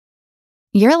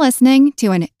You're listening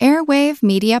to an Airwave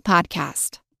Media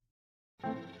Podcast.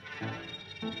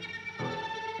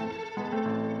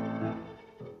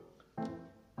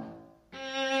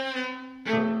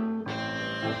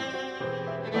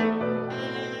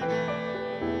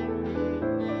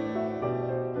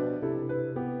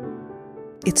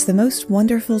 It's the most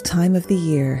wonderful time of the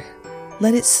year.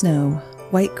 Let it snow,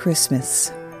 white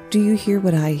Christmas. Do you hear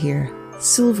what I hear?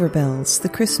 Silver bells, the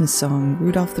Christmas song,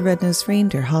 Rudolph the Red-Nosed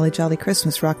Reindeer, Holly Jolly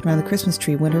Christmas, Rockin' Around the Christmas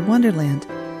Tree, Winter Wonderland.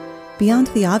 Beyond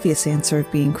the obvious answer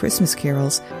of being Christmas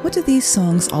carols, what do these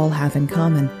songs all have in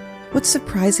common? What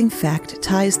surprising fact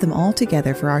ties them all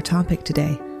together for our topic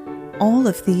today? All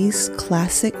of these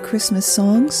classic Christmas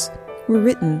songs were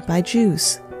written by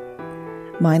Jews.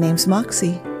 My name's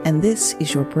Moxie, and this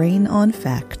is your Brain on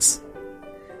Facts.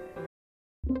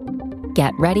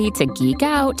 Get ready to geek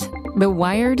out. The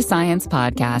Wired Science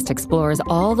Podcast explores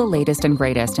all the latest and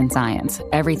greatest in science.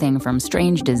 Everything from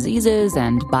strange diseases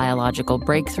and biological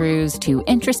breakthroughs to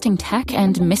interesting tech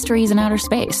and mysteries in outer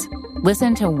space.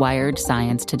 Listen to Wired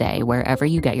Science today wherever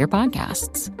you get your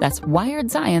podcasts. That's Wired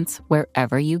Science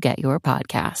wherever you get your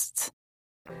podcasts.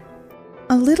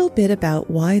 A little bit about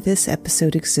why this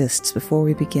episode exists before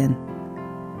we begin.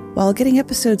 While getting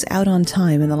episodes out on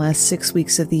time in the last 6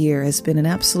 weeks of the year has been an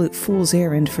absolute fool's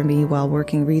errand for me while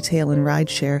working retail and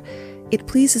rideshare, it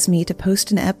pleases me to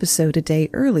post an episode a day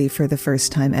early for the first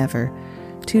time ever,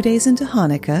 2 days into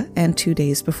Hanukkah and 2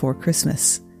 days before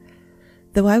Christmas.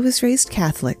 Though I was raised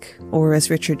Catholic, or as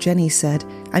Richard Jenny said,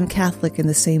 I'm Catholic in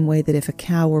the same way that if a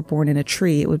cow were born in a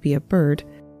tree, it would be a bird.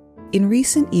 In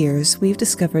recent years, we've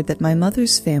discovered that my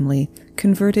mother's family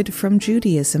converted from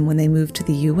Judaism when they moved to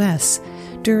the U.S.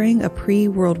 during a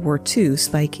pre-World War II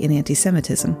spike in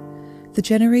anti-Semitism. The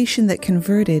generation that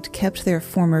converted kept their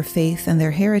former faith and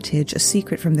their heritage a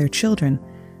secret from their children,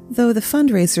 though the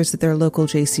fundraisers at their local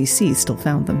JCC still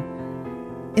found them.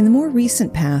 In the more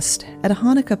recent past, at a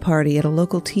Hanukkah party at a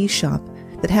local tea shop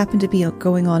that happened to be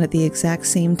going on at the exact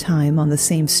same time on the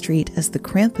same street as the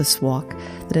Krampus walk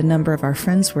that a number of our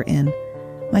friends were in,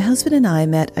 my husband and I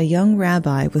met a young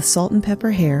rabbi with salt and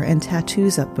pepper hair and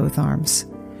tattoos up both arms.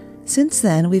 Since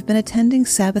then, we've been attending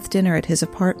Sabbath dinner at his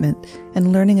apartment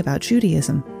and learning about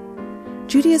Judaism.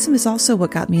 Judaism is also what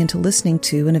got me into listening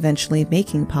to and eventually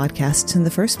making podcasts in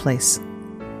the first place.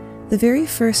 The very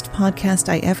first podcast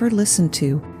I ever listened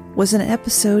to was an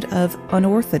episode of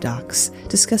Unorthodox,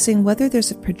 discussing whether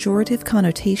there's a pejorative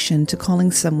connotation to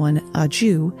calling someone a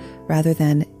Jew rather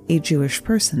than a Jewish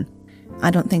person.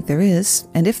 I don't think there is,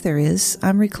 and if there is,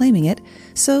 I'm reclaiming it,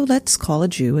 so let's call a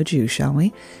Jew, shall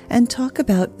we, and talk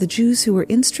about the Jews who were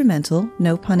instrumental,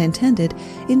 no pun intended,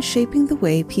 in shaping the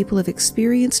way people have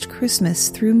experienced Christmas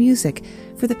through music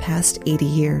for the past 80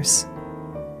 years.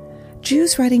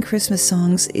 Jews writing Christmas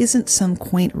songs isn't some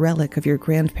quaint relic of your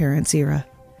grandparents' era.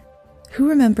 Who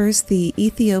remembers the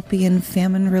Ethiopian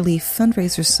famine relief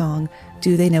fundraiser song,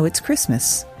 Do They Know It's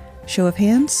Christmas? Show of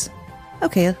hands?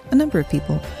 Okay, a number of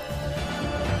people.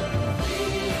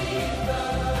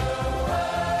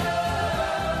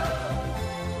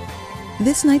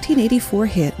 This 1984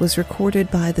 hit was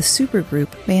recorded by the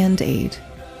supergroup Band Aid.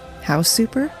 How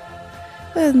super?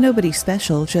 Nobody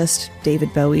special, just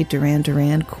David Bowie, Duran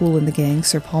Duran, Kool and the Gang,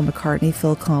 Sir Paul McCartney,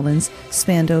 Phil Collins,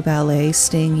 Spandau Ballet,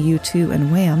 Sting, U2,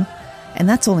 and Wham! And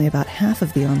that's only about half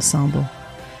of the ensemble.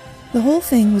 The whole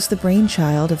thing was the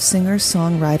brainchild of singer,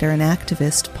 songwriter, and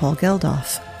activist Paul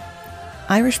Geldof.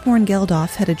 Irish-born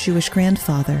Geldof had a Jewish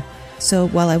grandfather, so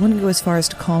while I wouldn't go as far as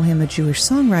to call him a Jewish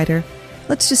songwriter,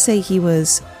 let's just say he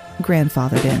was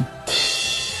grandfathered in.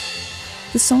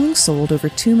 The song sold over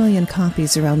 2 million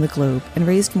copies around the globe and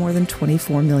raised more than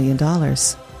 $24 million.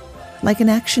 Like an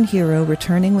action hero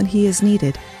returning when he is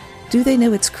needed, Do They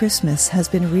Know It's Christmas has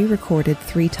been re-recorded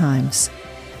 3 times,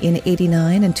 in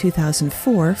 '89 and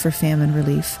 2004 for famine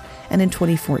relief, and in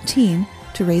 2014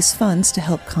 to raise funds to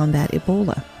help combat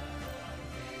Ebola.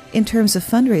 In terms of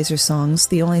fundraiser songs,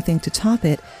 the only thing to top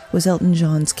it was Elton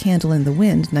John's Candle in the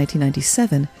Wind,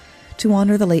 1997, to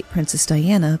honor the late Princess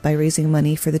Diana by raising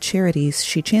money for the charities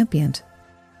she championed.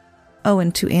 Oh,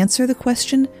 and to answer the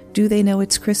question, do they know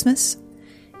it's Christmas?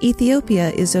 Ethiopia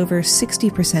is over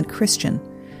 60% Christian,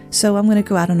 so I'm going to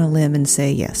go out on a limb and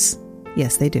say yes.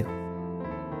 Yes, they do.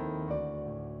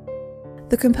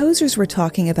 The composers we're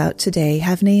talking about today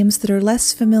have names that are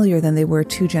less familiar than they were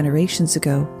 2 generations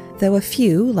ago, though a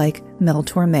few, like Mel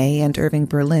Torme and Irving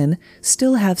Berlin,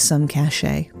 still have some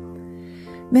cachet.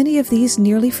 Many of these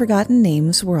nearly forgotten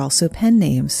names were also pen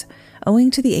names,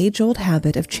 owing to the age-old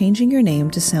habit of changing your name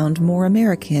to sound more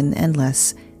American and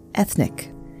less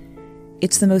ethnic.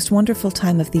 It's the Most Wonderful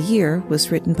Time of the Year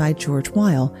was written by George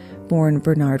Weil, born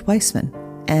Bernard Weissman.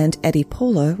 and Eddie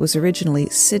Pola was originally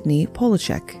Sidney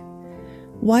Polacek.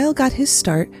 Weil got his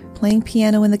start playing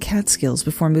piano in the Catskills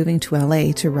before moving to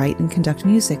LA to write and conduct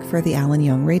music for the Alan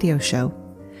Young radio show.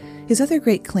 His other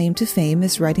great claim to fame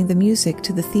is writing the music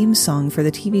to the theme song for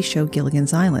the TV show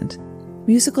Gilligan's Island.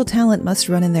 Musical talent must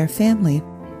run in their family.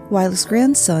 Weil's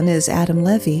grandson is Adam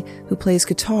Levy, who plays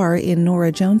guitar in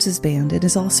Norah Jones's band and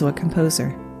is also a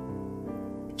composer.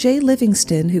 Jay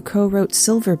Livingston, who co-wrote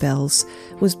Silver Bells,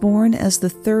 was born as the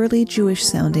thoroughly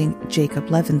Jewish-sounding Jacob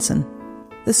Levinson.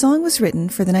 The song was written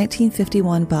for the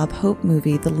 1951 Bob Hope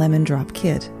movie The Lemon Drop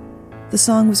Kid. The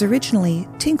song was originally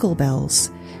Tinkle Bells,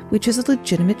 which is a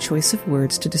legitimate choice of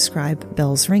words to describe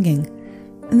bells ringing.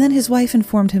 And then his wife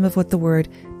informed him of what the word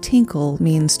tinkle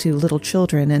means to little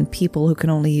children and people who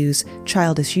can only use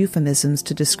childish euphemisms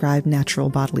to describe natural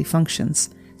bodily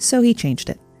functions. So he changed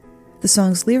it. The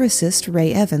song's lyricist,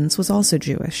 Ray Evans, was also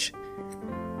Jewish.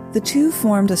 The two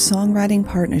formed a songwriting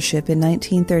partnership in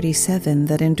 1937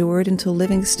 that endured until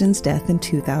Livingston's death in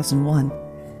 2001.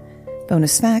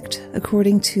 Bonus fact,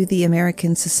 according to the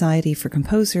American Society for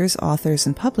Composers, Authors,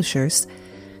 and Publishers,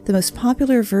 the most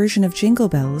popular version of Jingle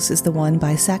Bells is the one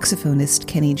by saxophonist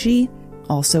Kenny G,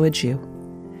 also a Jew.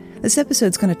 This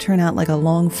episode's going to turn out like a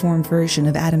long-form version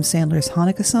of Adam Sandler's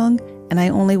Hanukkah song, and I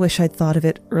only wish I'd thought of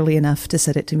it early enough to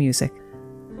set it to music.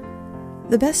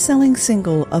 The best-selling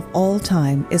single of all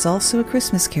time is also a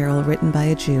Christmas carol written by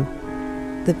a Jew,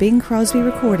 the Bing Crosby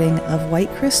recording of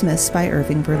White Christmas by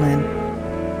Irving Berlin.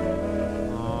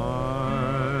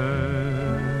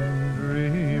 I'm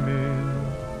dreaming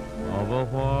of a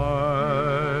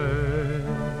white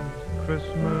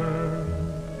Christmas,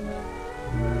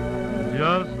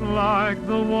 just like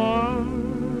the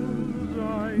ones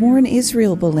I... Born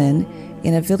Israel Berlin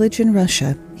in a village in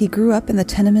Russia, he grew up in the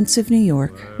tenements of New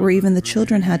York, where even the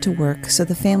children had to work so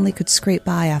the family could scrape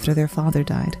by after their father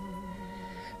died.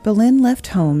 Berlin left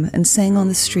home and sang on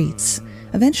the streets,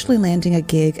 eventually landing a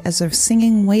gig as a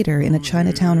singing waiter in a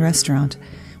Chinatown restaurant,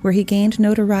 where he gained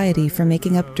notoriety for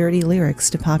making up dirty lyrics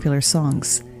to popular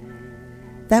songs.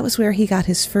 That was where he got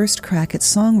his first crack at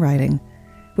songwriting,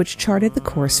 which charted the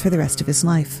course for the rest of his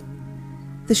life.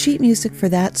 The sheet music for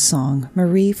that song,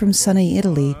 Marie from Sunny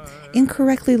Italy,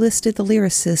 incorrectly listed the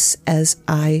lyricist as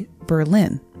I.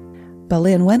 Berlin.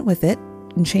 Berlin went with it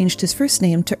and changed his first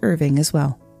name to Irving as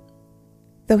well.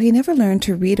 Though he never learned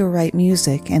to read or write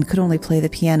music and could only play the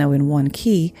piano in one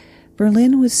key,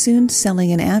 Berlin was soon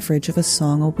selling an average of a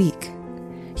song a week.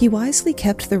 He wisely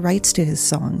kept the rights to his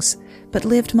songs, but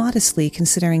lived modestly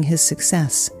considering his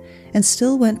success, and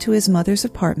still went to his mother's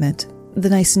apartment, the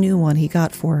nice new one he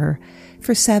got for her,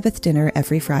 for Sabbath dinner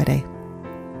every Friday.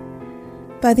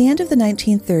 By the end of the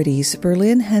 1930s,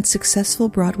 Berlin had successful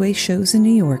Broadway shows in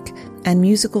New York and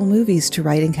musical movies to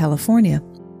write in California,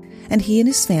 and he and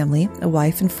his family, a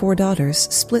wife and 4 daughters,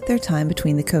 split their time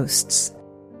between the coasts.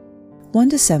 One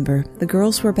December, the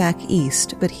girls were back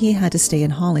east, but he had to stay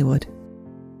in Hollywood.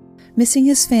 Missing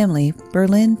his family,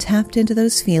 Berlin tapped into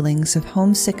those feelings of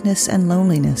homesickness and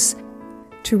loneliness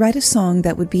to write a song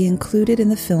that would be included in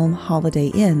the film Holiday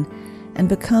Inn and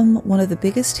become one of the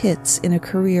biggest hits in a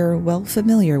career well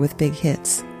familiar with big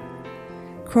hits.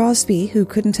 Crosby, who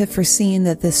couldn't have foreseen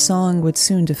that this song would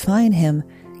soon define him,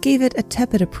 gave it a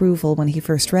tepid approval when he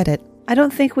first read it. I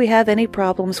don't think we have any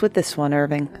problems with this one,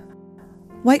 Irving.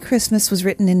 White Christmas was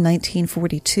written in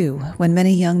 1942, when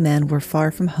many young men were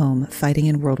far from home fighting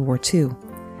in World War II.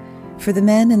 For the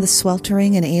men in the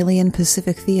sweltering and alien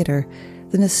Pacific theater,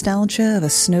 the nostalgia of a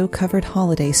snow-covered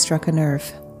holiday struck a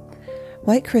nerve.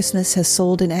 White Christmas has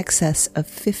sold in excess of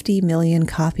 50 million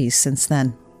copies since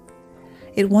then.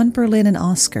 It won Berlin an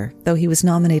Oscar, though he was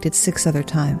nominated 6 other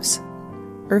times.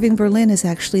 Irving Berlin is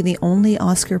actually the only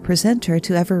Oscar presenter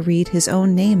to ever read his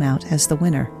own name out as the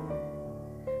winner.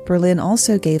 Berlin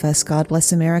also gave us God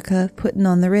Bless America, Puttin'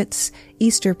 on the Ritz,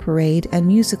 Easter Parade, and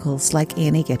musicals like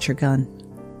Annie Get Your Gun.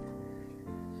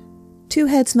 2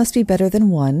 heads must be better than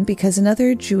one, because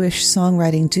another Jewish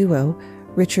songwriting duo,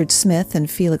 Richard Smith and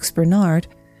Felix Bernard,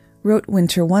 wrote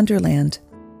Winter Wonderland,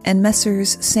 and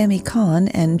Messrs. Sammy Kahn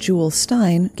and Jewel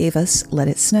Stein gave us Let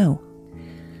It Snow.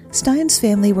 Stein's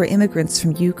family were immigrants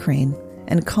from Ukraine,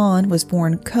 and Kahn was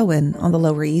born Cohen on the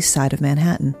Lower East Side of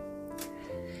Manhattan.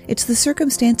 It's the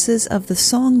circumstances of the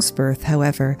song's birth,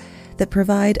 however, that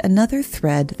provide another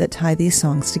thread that tie these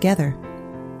songs together.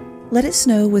 Let It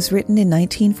Snow was written in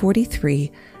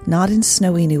 1943, not in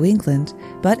snowy New England,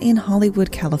 but in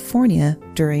Hollywood, California,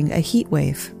 during a heat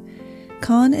wave.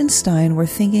 Kahn and Stein were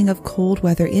thinking of cold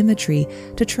weather imagery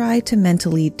to try to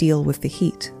mentally deal with the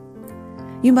heat.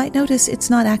 You might notice it's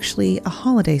not actually a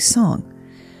holiday song,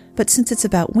 but since it's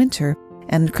about winter,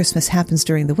 and Christmas Happens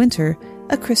During the Winter,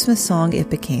 a Christmas song it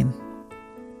became.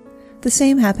 The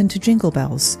same happened to Jingle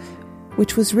Bells,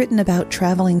 which was written about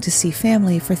traveling to see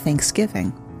family for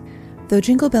Thanksgiving. Though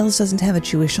Jingle Bells doesn't have a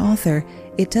Jewish author,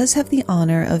 it does have the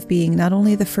honor of being not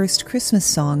only the first Christmas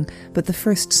song, but the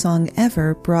first song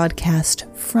ever broadcast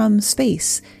from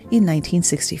space in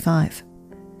 1965.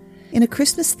 In a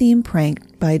Christmas-themed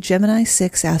prank by Gemini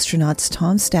 6 astronauts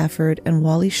Tom Stafford and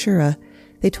Wally Schirra,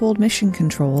 they told Mission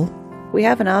Control, "We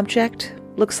have an object.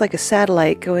 Looks like a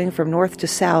satellite going from north to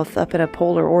south up in a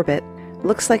polar orbit.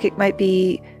 Looks like it might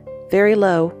be very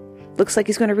low. Looks like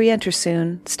he's going to re-enter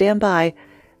soon. Stand by.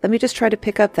 Let me just try to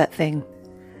pick up that thing."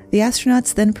 The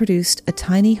astronauts then produced a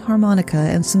tiny harmonica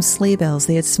and some sleigh bells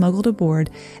they had smuggled aboard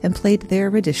and played their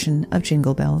rendition of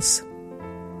Jingle Bells.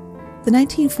 The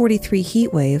 1943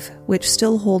 heat wave, which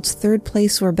still holds third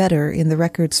place or better in the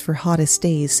records for hottest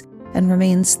days and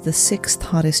remains the 6th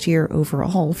hottest year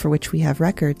overall for which we have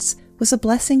records, was a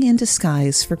blessing in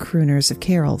disguise for crooners of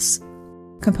carols.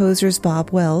 Composers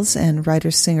Bob Wells and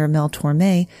writer-singer Mel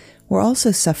Torme were also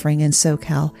suffering in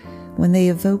SoCal when they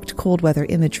evoked cold weather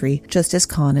imagery, just as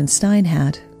Kahn and Stein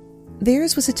had.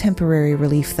 Theirs was a temporary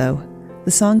relief, though.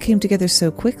 The song came together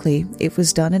so quickly, it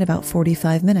was done in about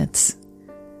 45 minutes.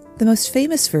 The most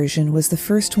famous version was the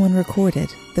first one recorded,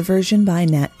 the version by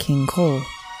Nat King Cole.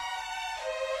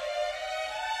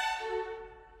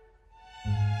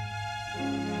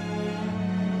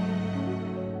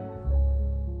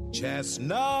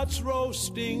 Chestnuts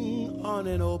roasting on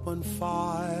an open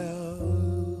fire,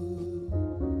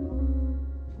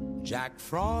 Jack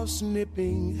Frost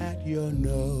nipping at your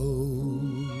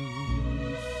nose.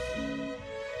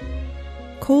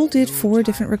 Cole did 4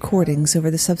 different recordings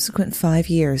over the subsequent 5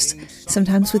 years,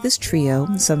 sometimes with his trio,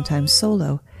 sometimes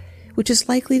solo, which is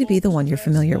likely to be the one you're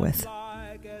familiar with.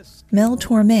 Mel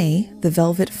Torme, the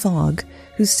Velvet Fog,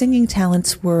 whose singing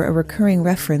talents were a recurring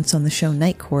reference on the show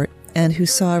Night Court, and who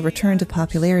saw a return to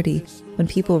popularity when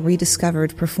people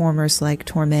rediscovered performers like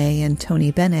Torme and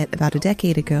Tony Bennett about a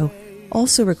decade ago,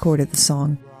 also recorded the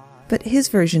song, but his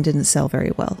version didn't sell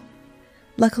very well.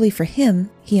 Luckily for him,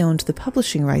 he owned the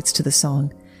publishing rights to the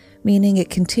song, meaning it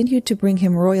continued to bring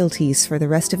him royalties for the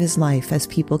rest of his life as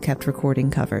people kept recording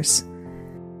covers.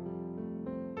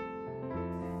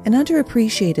 An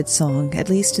underappreciated song, at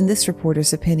least in this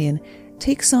reporter's opinion,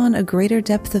 takes on a greater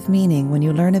depth of meaning when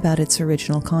you learn about its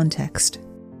original context.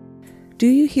 Do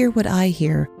You Hear What I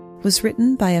Hear was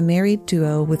written by a married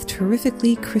duo with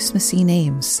terrifically Christmassy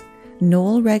names,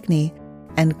 Noel Regney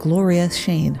and Gloria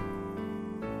Shane.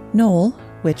 Noel,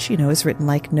 which, is written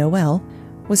like Noel,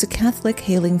 was a Catholic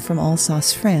hailing from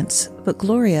Alsace, France, but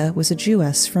Gloria was a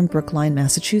Jewess from Brookline,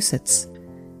 Massachusetts.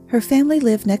 Her family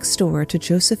lived next door to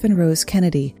Joseph and Rose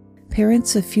Kennedy,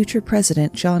 parents of future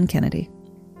President John Kennedy.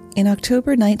 In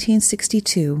October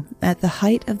 1962, at the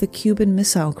height of the Cuban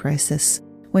Missile Crisis,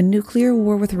 when nuclear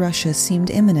war with Russia seemed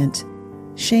imminent,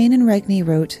 Shane and Regney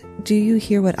wrote Do You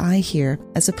Hear What I Hear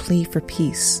as a plea for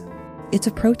peace. It's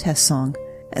a protest song,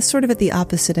 sort of at the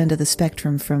opposite end of the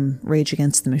spectrum from Rage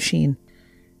Against the Machine.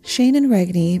 Shane and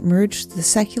Regney merged the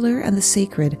secular and the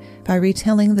sacred by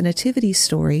retelling the nativity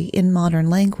story in modern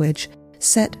language,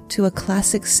 set to a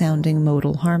classic-sounding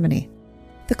modal harmony.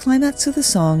 The climax of the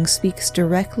song speaks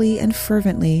directly and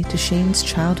fervently to Shane's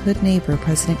childhood neighbor,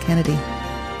 President Kennedy.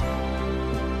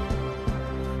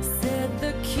 Said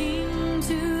the king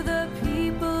to the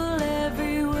people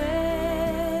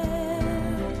everywhere,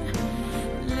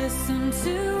 listen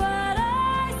to what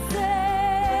I say,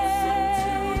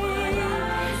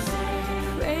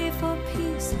 pray for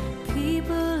peace,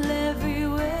 people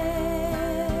everywhere,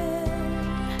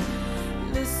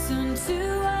 listen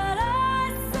to what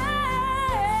I say.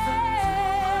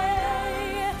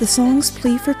 The song's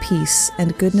plea for peace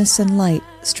and goodness and light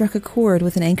struck a chord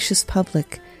with an anxious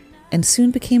public and soon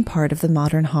became part of the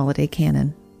modern holiday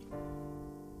canon.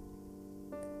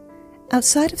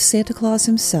 Outside of Santa Claus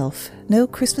himself, no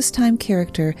Christmas-time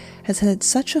character has had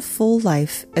such a full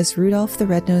life as Rudolph the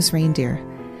Red-Nosed Reindeer,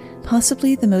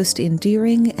 possibly the most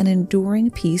endearing and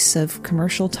enduring piece of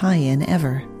commercial tie-in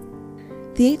ever.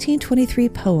 The 1823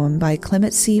 poem by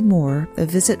Clement C. Moore, A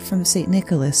Visit from St.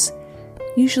 Nicholas,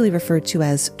 usually referred to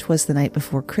as 'Twas the Night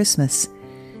Before Christmas,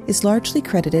 is largely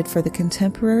credited for the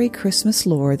contemporary Christmas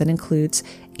lore that includes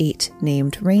 8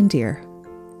 named reindeer.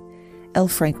 L.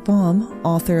 Frank Baum,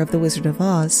 author of The Wizard of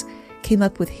Oz, came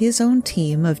up with his own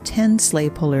team of 10 sleigh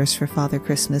pullers for Father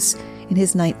Christmas in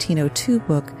his 1902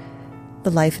 book,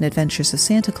 The Life and Adventures of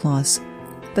Santa Claus,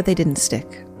 but they didn't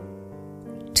stick.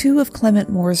 2 of Clement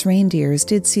Moore's reindeers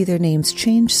did see their names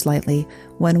change slightly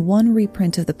when one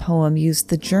reprint of the poem used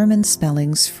the German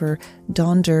spellings for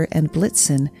Donder and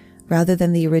Blitzen rather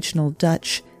than the original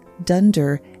Dutch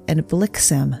dunder and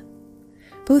bliksem.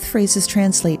 Both phrases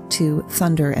translate to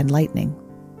thunder and lightning.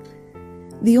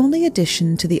 The only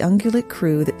addition to the ungulate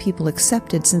crew that people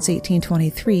accepted since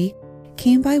 1823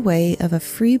 came by way of a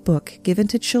free book given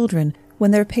to children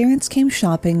when their parents came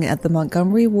shopping at the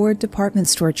Montgomery Ward department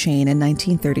store chain in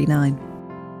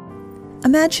 1939.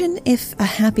 Imagine if a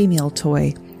Happy Meal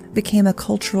toy became a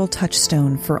cultural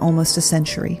touchstone for almost a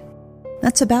century.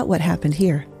 That's about what happened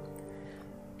here.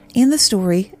 In the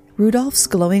story, Rudolph's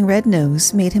glowing red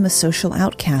nose made him a social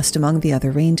outcast among the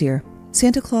other reindeer.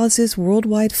 Santa Claus's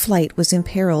worldwide flight was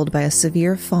imperiled by a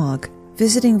severe fog.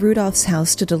 Visiting Rudolph's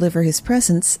house to deliver his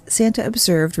presents, Santa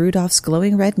observed Rudolph's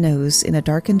glowing red nose in a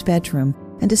darkened bedroom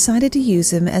and decided to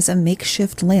use him as a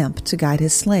makeshift lamp to guide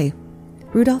his sleigh.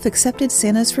 Rudolph accepted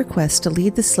Santa's request to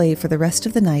lead the sleigh for the rest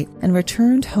of the night and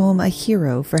returned home a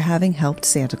hero for having helped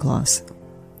Santa Claus.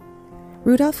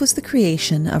 Rudolph was the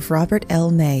creation of Robert L.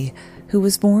 May, who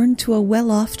was born to a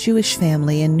well-off Jewish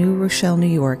family in New Rochelle, New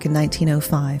York in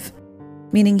 1905.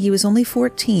 Meaning he was only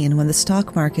 14 when the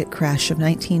stock market crash of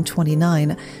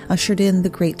 1929 ushered in the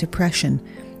Great Depression,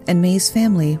 and May's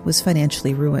family was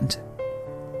financially ruined.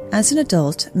 As an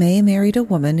adult, May married a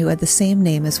woman who had the same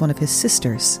name as one of his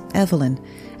sisters, Evelyn,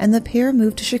 and the pair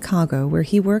moved to Chicago, where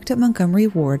he worked at Montgomery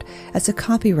Ward as a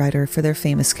copywriter for their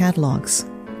famous catalogs.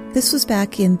 This was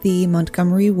back in the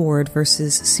Montgomery Ward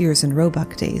versus Sears and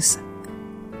Roebuck days.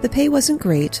 The pay wasn't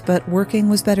great, but working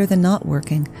was better than not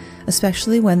working,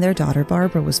 especially when their daughter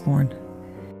Barbara was born.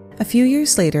 A few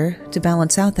years later, to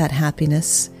balance out that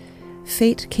happiness,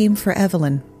 fate came for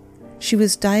Evelyn. She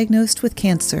was diagnosed with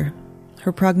cancer.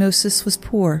 Her prognosis was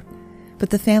poor, but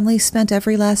the family spent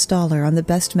every last dollar on the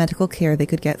best medical care they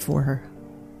could get for her.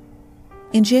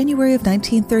 In January of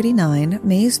 1939,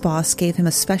 May's boss gave him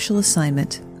a special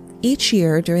assignment. Each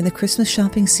year during the Christmas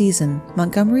shopping season,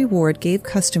 Montgomery Ward gave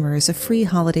customers a free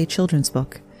holiday children's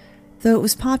book. Though it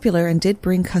was popular and did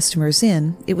bring customers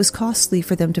in, it was costly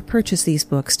for them to purchase these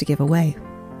books to give away.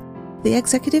 The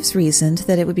executives reasoned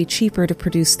that it would be cheaper to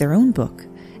produce their own book,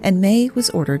 and May was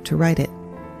ordered to write it.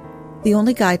 The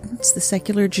only guidance the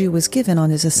secular Jew was given on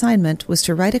his assignment was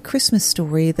to write a Christmas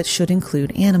story that should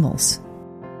include animals.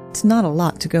 It's not a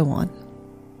lot to go on.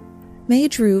 May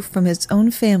drew from his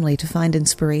own family to find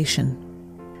inspiration.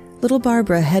 Little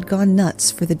Barbara had gone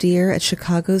nuts for the deer at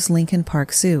Chicago's Lincoln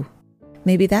Park Zoo.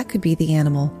 Maybe that could be the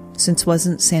animal, since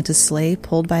wasn't Santa's sleigh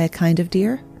pulled by a kind of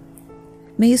deer?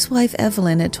 May's wife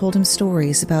Evelyn had told him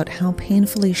stories about how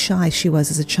painfully shy she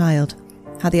was as a child,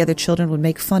 how the other children would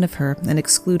make fun of her and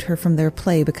exclude her from their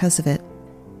play because of it.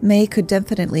 May could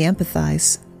definitely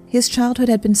empathize. His childhood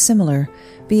had been similar,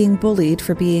 being bullied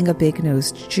for being a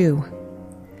big-nosed Jew.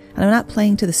 And I'm not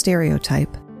playing to the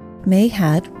stereotype. May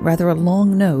had rather a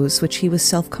long nose, which he was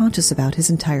self-conscious about his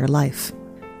entire life.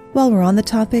 While we're on the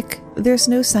topic, there's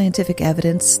no scientific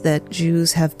evidence that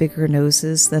Jews have bigger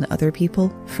noses than other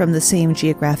people from the same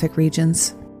geographic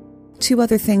regions. Two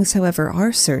other things, however,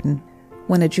 are certain.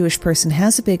 When a Jewish person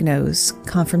has a big nose,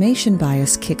 confirmation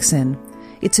bias kicks in.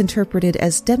 It's interpreted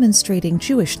as demonstrating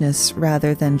Jewishness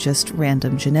rather than just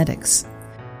random genetics.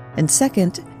 And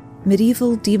second,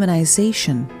 medieval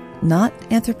demonization, not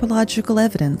anthropological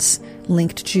evidence,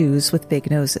 linked Jews with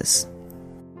big noses.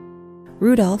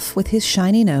 Rudolph, with his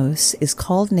shiny nose, is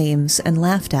called names and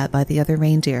laughed at by the other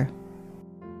reindeer.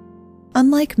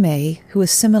 Unlike May, who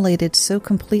assimilated so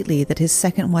completely that his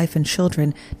second wife and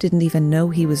children didn't even know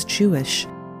he was Jewish,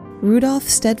 Rudolph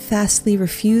steadfastly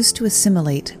refused to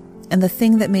assimilate, and the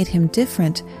thing that made him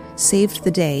different saved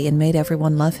the day and made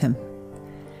everyone love him.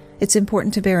 It's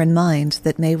important to bear in mind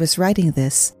that May was writing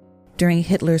this during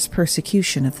Hitler's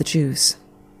persecution of the Jews.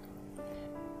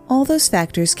 All those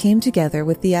factors came together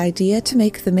with the idea to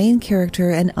make the main character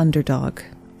an underdog.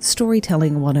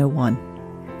 Storytelling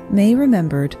 101. May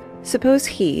remembered, suppose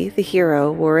he, the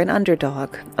hero, were an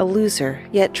underdog, a loser,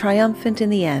 yet triumphant in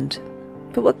the end.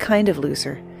 But what kind of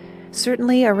loser?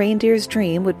 Certainly a reindeer's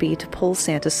dream would be to pull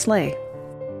Santa's sleigh.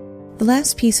 The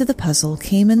last piece of the puzzle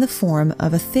came in the form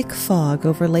of a thick fog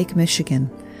over Lake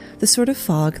Michigan, the sort of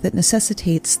fog that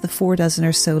necessitates the 4 dozen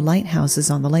or so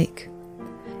lighthouses on the lake.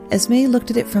 As May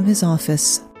looked at it from his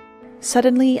office,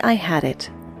 suddenly I had it.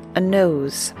 A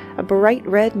nose, a bright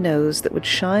red nose that would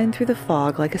shine through the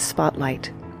fog like a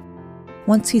spotlight.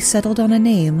 Once he settled on a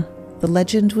name, the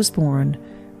legend was born,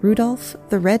 Rudolph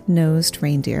the Red-Nosed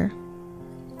Reindeer.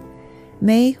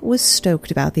 May was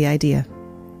stoked about the idea.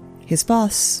 His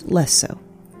boss, less so.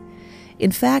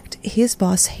 In fact, his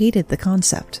boss hated the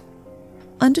concept.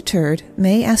 Undeterred,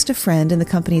 May asked a friend in the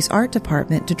company's art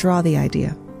department to draw the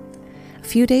idea. A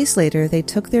few days later, they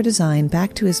took their design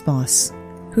back to his boss.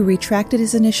 who retracted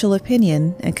his initial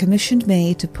opinion and commissioned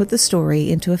May to put the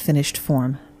story into a finished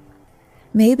form.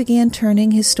 May began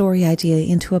turning his story idea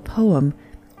into a poem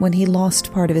when he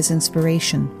lost part of his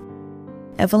inspiration.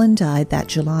 Evelyn died that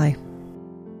July.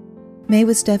 May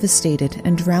was devastated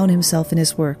and drowned himself in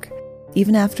his work,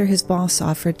 even after his boss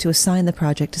offered to assign the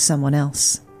project to someone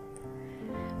else.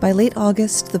 By late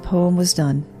August, the poem was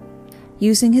done.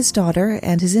 Using his daughter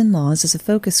and his in-laws as a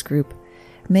focus group,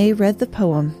 May read the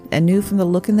poem and knew from the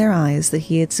look in their eyes that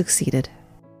he had succeeded.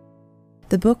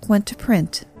 The book went to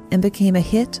print and became a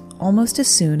hit almost as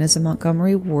soon as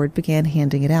Montgomery Ward began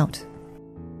handing it out.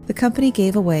 The company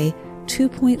gave away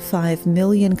 2.5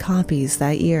 million copies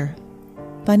that year.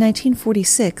 By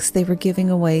 1946, they were giving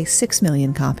away 6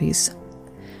 million copies.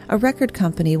 A record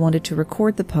company wanted to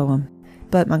record the poem,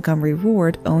 but Montgomery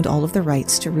Ward owned all of the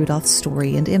rights to Rudolph's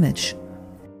story and image.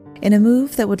 In a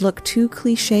move that would look too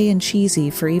cliché and cheesy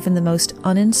for even the most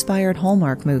uninspired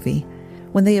Hallmark movie,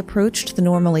 when they approached the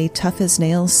normally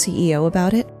tough-as-nails CEO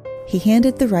about it, he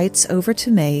handed the rights over to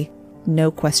May,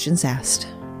 no questions asked.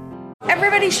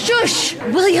 Everybody shush!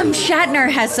 William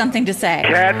Shatner has something to say.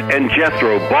 Cat and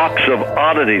Jethro, box of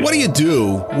oddities. What do you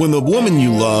do when the woman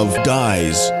you love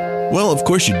dies? Well, of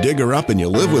course you dig her up and you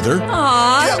live with her.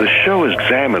 Aww. The show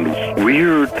examines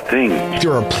weird things.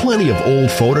 There are plenty of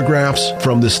old photographs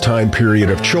from this time period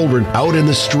of children out in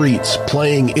the streets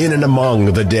playing in and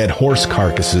among the dead horse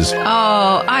carcasses.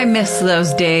 Oh, I miss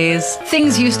those days.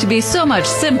 Things used to be so much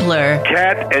simpler.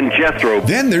 Cat and Jethro.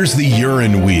 Then there's the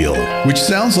urine wheel, which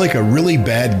sounds like a really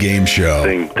bad game show.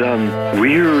 They've done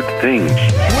weird things.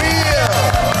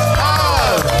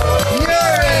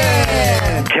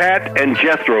 Cat and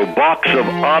Jethro, box of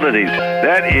oddities.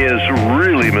 That is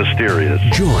really mysterious.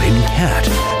 Join Cat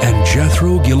and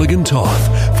Jethro Gilligan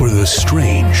Toth for the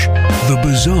strange, the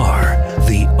bizarre,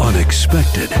 the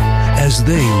unexpected, as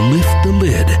they lift the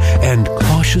lid and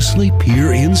cautiously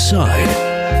peer inside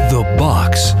the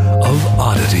Box of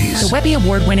Oddities. The Webby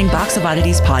Award-winning Box of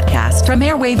Oddities podcast from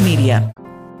Airwave Media.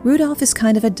 Rudolph is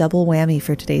kind of a double whammy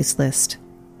for today's list.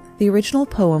 The original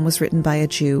poem was written by a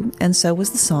Jew, and so was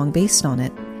the song based on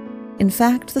it. In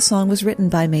fact, the song was written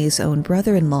by May's own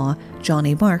brother-in-law,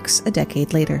 Johnny Marks, a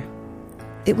decade later.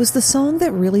 It was the song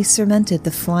that really cemented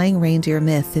the flying reindeer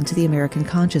myth into the American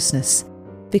consciousness,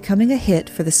 becoming a hit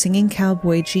for the singing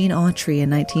cowboy Gene Autry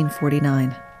in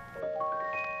 1949.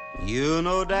 You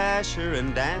know Dasher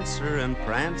and Dancer and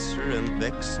Prancer and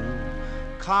Vixen,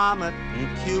 Comet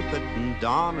and Cupid and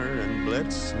Donner and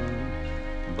Blitzen.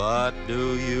 But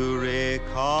do you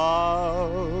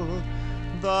recall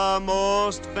the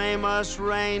most famous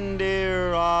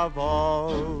reindeer of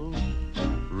all?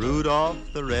 Rudolph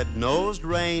the red-nosed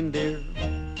reindeer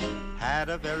had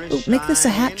a very Make this a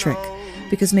hat trick,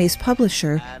 because May's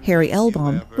publisher, Harry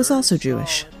Elbaum, was also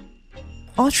Jewish.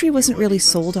 Autry wasn't really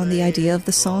sold on the idea of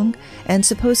the song, and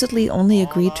supposedly only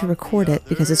agreed to record it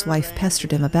because his wife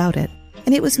pestered him about it,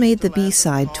 and it was made the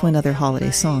B-side to another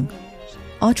holiday song.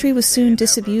 Autry was soon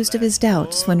disabused of his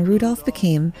doubts when Rudolph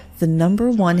became the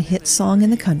 #1 hit song in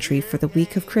the country for the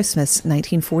week of Christmas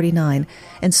 1949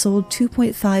 and sold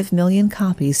 2.5 million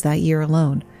copies that year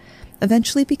alone,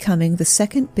 eventually becoming the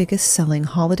second biggest selling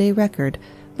holiday record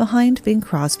behind Bing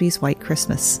Crosby's White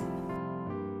Christmas.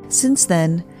 Since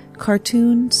then,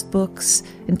 cartoons, books,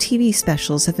 and TV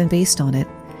specials have been based on it,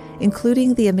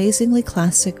 including the amazingly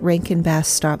classic Rankin Bass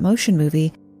stop-motion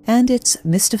movie and its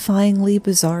mystifyingly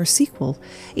bizarre sequel,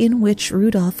 in which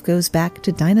Rudolph goes back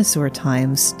to dinosaur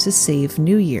times to save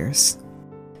New Year's.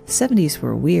 The 70s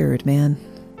were weird, man.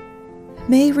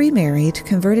 May remarried,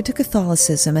 converted to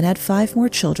Catholicism, and had 5 more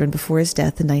children before his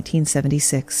death in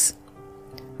 1976.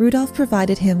 Rudolph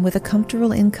provided him with a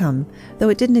comfortable income, though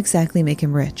it didn't exactly make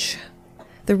him rich.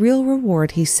 The real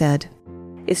reward, he said,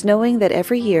 is knowing that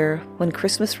every year, when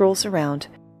Christmas rolls around,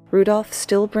 Rudolph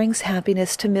still brings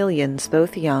happiness to millions,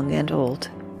 both young and old.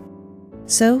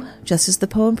 So, just as the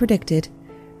poem predicted,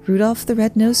 Rudolph the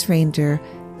Red-Nosed Reindeer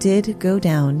did go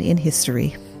down in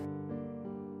history.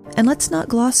 And let's not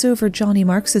gloss over Johnny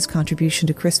Marks's contribution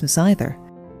to Christmas either.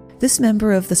 This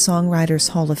member of the Songwriters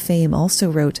Hall of Fame also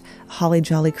wrote Holly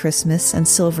Jolly Christmas and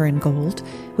Silver and Gold,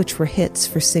 which were hits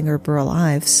for singer Burl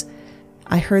Ives.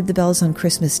 I Heard the Bells on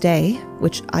Christmas Day,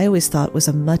 which I always thought was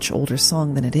a much older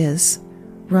song than it is.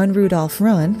 Run, Rudolph,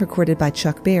 Run, recorded by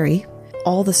Chuck Berry,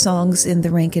 all the songs in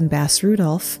the Rankin Bass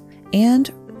Rudolph, and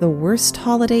the worst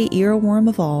holiday earworm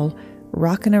of all,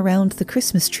 Rockin' Around the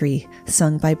Christmas Tree,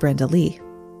 sung by Brenda Lee.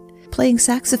 Playing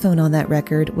saxophone on that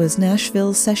record was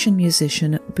Nashville session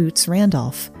musician Boots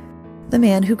Randolph, the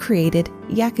man who created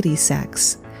Yakety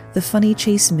Sax, the funny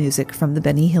chase music from the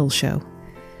Benny Hill Show.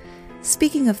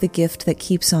 Speaking of the gift that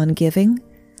keeps on giving,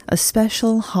 a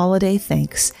special holiday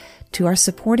thanks to our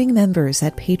supporting members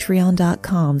at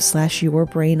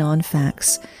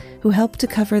patreon.com/yourbrainonfacts, who help to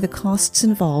cover the costs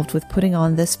involved with putting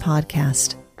on this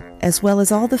podcast, as well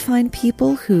as all the fine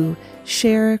people who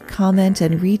share, comment,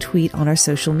 and retweet on our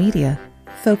social media.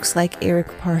 Folks like Eric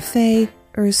Parfait,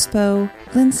 Urspo,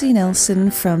 Lindsay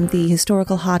Nelson from the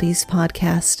Historical Hotties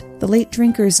podcast, the Late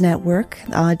Drinkers Network,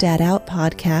 Dad Out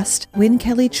podcast, Wynne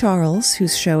Kelly Charles,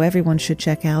 whose show everyone should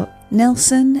check out,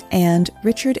 Nelson, and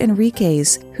Richard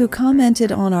Enriquez, who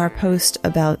commented on our post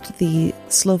about the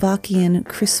Slovakian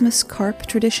Christmas carp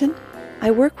tradition.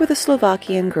 I work with a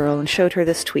Slovakian girl and showed her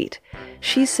this tweet.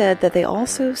 She said that they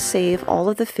also save all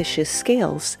of the fish's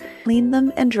scales, clean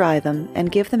them and dry them,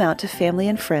 and give them out to family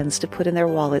and friends to put in their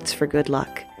wallets for good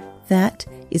luck. That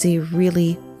is a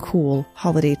really cool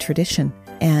holiday tradition,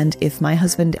 and if my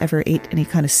husband ever ate any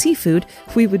kind of seafood,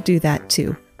 we would do that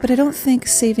too. But I don't think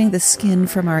saving the skin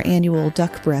from our annual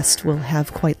duck breast will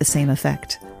have quite the same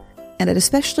effect. And I'd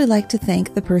especially like to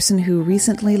thank the person who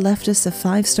recently left us a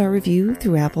 5-star review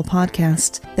through Apple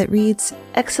Podcasts that reads,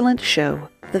 "Excellent show.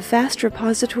 The vast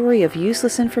repository of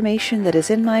useless information that is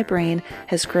in my brain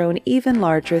has grown even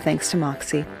larger thanks to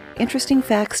Moxie. Interesting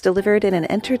facts delivered in an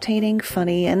entertaining,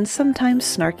 funny, and sometimes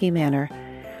snarky manner.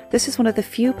 This is one of the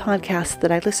few podcasts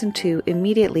that I listen to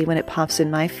immediately when it pops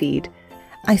in my feed.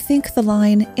 I think the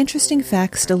line, interesting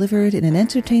facts delivered in an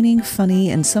entertaining,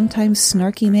 funny, and sometimes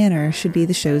snarky manner should be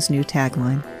the show's new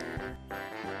tagline."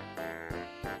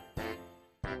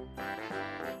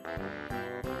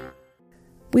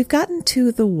 We've gotten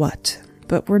to the what,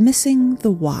 but we're missing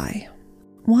the why.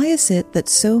 Why is it that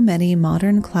so many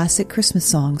modern classic Christmas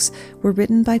songs were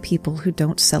written by people who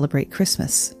don't celebrate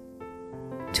Christmas?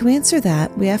 To answer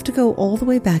that, we have to go all the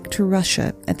way back to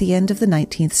Russia at the end of the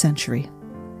 19th century.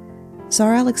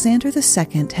 Tsar Alexander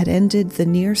II had ended the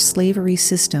near-slavery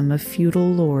system of feudal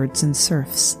lords and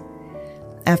serfs.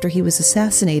 After he was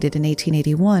assassinated in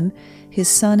 1881, his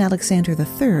son Alexander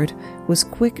III was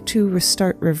quick to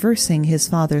restart reversing his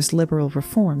father's liberal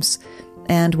reforms,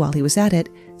 and while he was at it,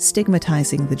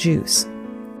 stigmatizing the Jews.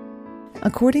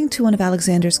 According to one of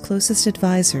Alexander's closest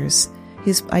advisors,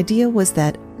 his idea was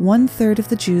that 1/3 of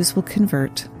the Jews will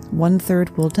convert,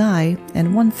 1/3 will die,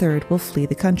 and 1/3 will flee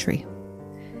the country.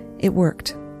 It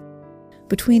worked.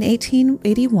 Between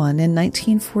 1881 and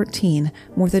 1914,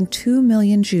 more than 2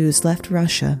 million Jews left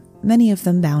Russia, many of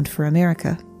them bound for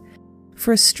America.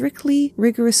 For a strictly,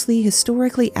 rigorously,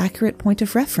 historically accurate point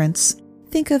of reference,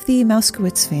 think of the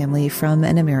Mouskowitz family from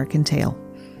An American Tail.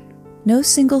 No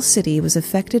single city was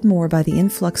affected more by the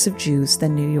influx of Jews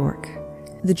than New York.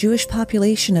 The Jewish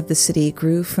population of the city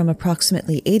grew from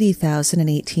approximately 80,000 in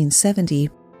 1870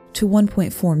 to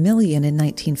 1.4 million in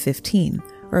 1915,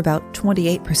 or about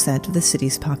 28% of the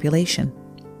city's population.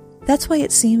 That's why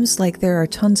it seems like there are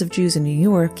tons of Jews in New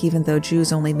York, even though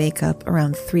Jews only make up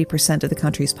around 3% of the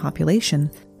country's population,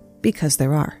 because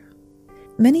there are.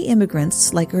 Many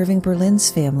immigrants, like Irving Berlin's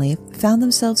family, found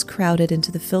themselves crowded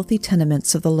into the filthy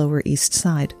tenements of the Lower East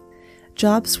Side.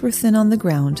 Jobs were thin on the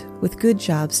ground, with good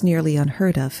jobs nearly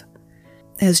unheard of.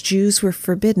 As Jews were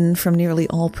forbidden from nearly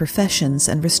all professions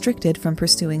and restricted from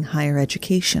pursuing higher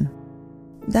education.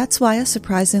 That's why a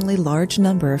surprisingly large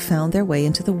number found their way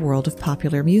into the world of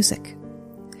popular music.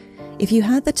 If you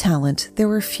had the talent, there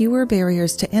were fewer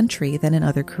barriers to entry than in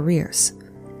other careers.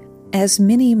 As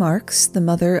Minnie Marx, the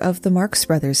mother of the Marx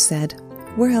Brothers, said,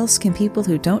 "Where else can people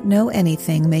who don't know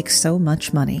anything make so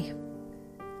much money?"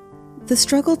 The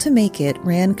struggle to make it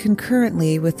ran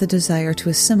concurrently with the desire to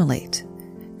assimilate,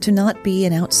 to not be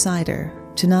an outsider,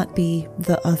 to not be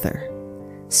the other.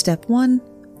 Step 1,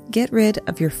 get rid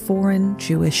of your foreign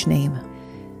Jewish name.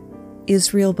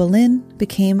 Israel Berlin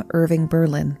became Irving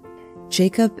Berlin.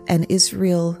 Jacob and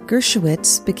Israel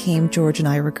Gershowitz became George and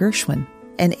Ira Gershwin.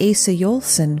 And Asa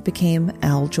Jolson became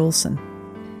Al Jolson.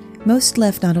 Most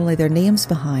left not only their names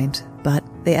behind, but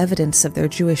the evidence of their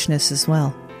Jewishness as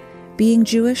well. Being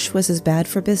Jewish was as bad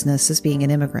for business as being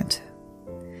an immigrant.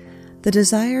 The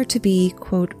desire to be,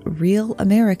 quote, real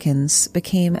Americans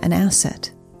became an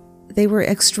asset. They were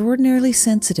extraordinarily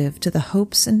sensitive to the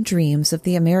hopes and dreams of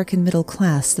the American middle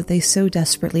class that they so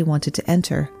desperately wanted to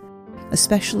enter,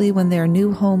 especially when their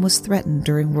new home was threatened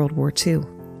during World War II.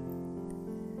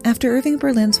 After Irving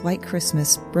Berlin's White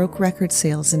Christmas broke record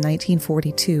sales in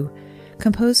 1942,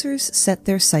 composers set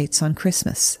their sights on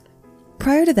Christmas.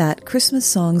 Prior to that, Christmas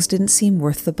songs didn't seem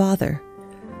worth the bother.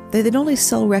 They'd only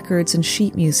sell records and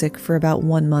sheet music for about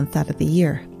 1 month out of the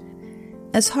year.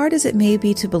 As hard as it may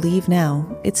be to believe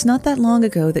now, it's not that long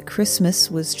ago that Christmas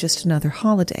was just another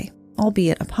holiday,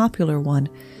 albeit a popular one,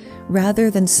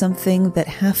 rather than something that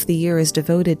half the year is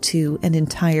devoted to and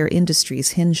entire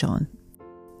industries hinge on.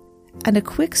 And a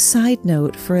quick side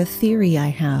note for a theory I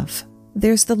have.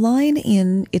 There's the line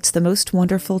in It's the Most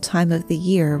Wonderful Time of the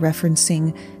Year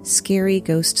referencing scary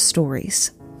ghost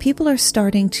stories. People are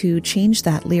starting to change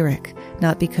that lyric,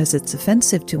 not because it's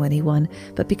offensive to anyone,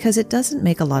 but because it doesn't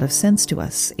make a lot of sense to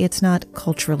us. It's not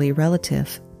culturally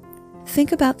relative.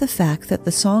 Think about the fact that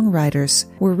the songwriters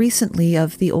were recently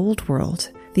of the old world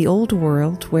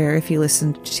where, if you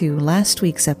listened to last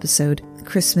week's episode,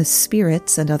 Christmas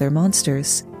Spirits and Other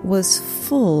Monsters, was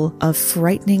full of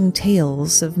frightening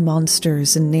tales of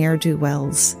monsters and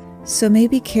ne'er-do-wells. So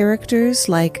maybe characters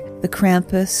like the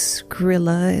Krampus,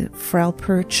 Grilla, Frau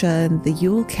Percha, and the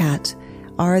Yule Cat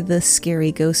are the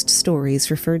scary ghost stories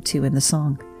referred to in the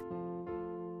song.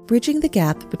 Bridging the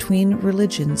gap between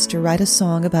religions to write a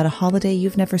song about a holiday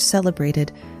you've never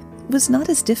celebrated was not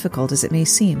as difficult as it may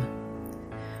seem.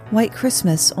 White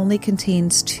Christmas only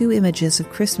contains 2 images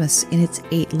of Christmas in its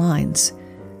 8 lines.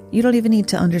 You don't even need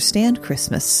to understand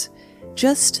Christmas.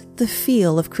 Just the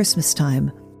feel of Christmas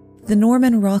time. The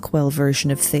Norman Rockwell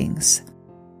version of things.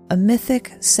 A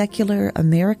mythic, secular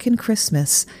American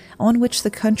Christmas on which the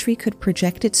country could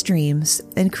project its dreams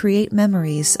and create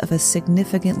memories of a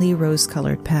significantly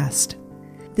rose-colored past.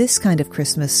 This kind of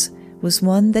Christmas was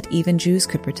one that even Jews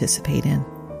could participate in.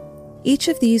 Each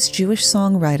of these Jewish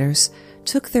songwriters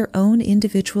took their own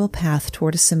individual path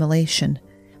toward assimilation,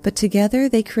 but together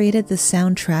they created the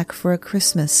soundtrack for a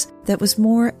Christmas that was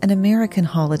more an American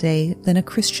holiday than a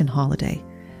Christian holiday,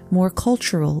 more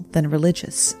cultural than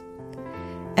religious.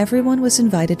 Everyone was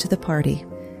invited to the party.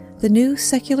 The new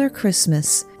secular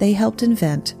Christmas they helped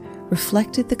invent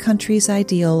reflected the country's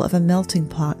ideal of a melting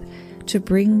pot to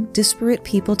bring disparate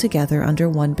people together under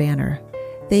one banner.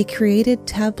 They created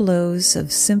tableaus of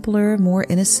simpler, more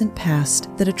innocent past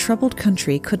that a troubled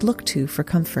country could look to for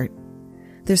comfort.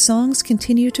 Their songs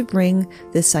continue to bring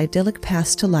this idyllic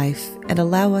past to life and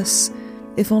allow us,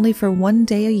 if only for one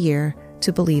day a year,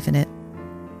 to believe in it.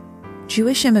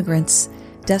 Jewish immigrants,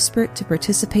 desperate to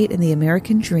participate in the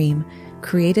American dream,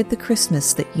 created the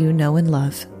Christmas that you know and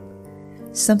love.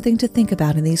 Something to think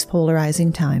about in these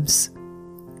polarizing times.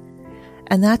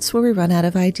 And that's where we run out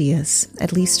of ideas,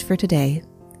 at least for today.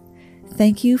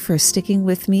 Thank you for sticking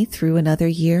with me through another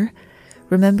year.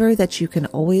 Remember that you can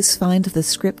always find the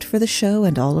script for the show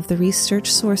and all of the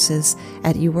research sources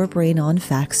at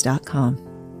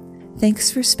yourbrainonfacts.com.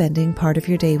 Thanks for spending part of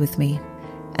your day with me.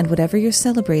 And whatever you're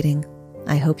celebrating,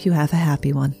 I hope you have a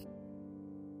happy one.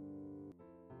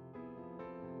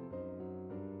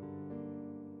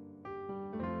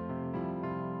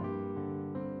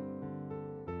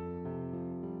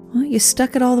 Well, you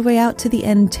stuck it all the way out to the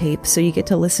end tape, so you get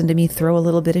to listen to me throw a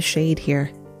little bit of shade here.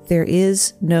 There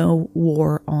is no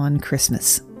war on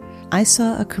Christmas. I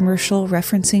saw a commercial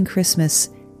referencing Christmas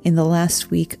in the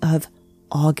last week of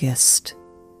August.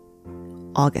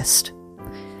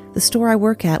 The store I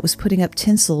work at was putting up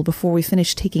tinsel before we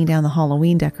finished taking down the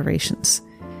Halloween decorations.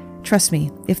 Trust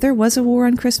me, if there was a war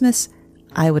on Christmas,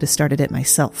 I would have started it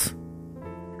myself.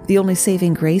 The only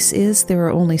saving grace is there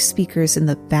are only speakers in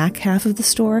the back half of the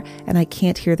store, and I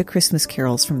can't hear the Christmas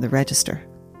carols from the register.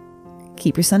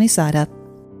 Keep your sunny side up.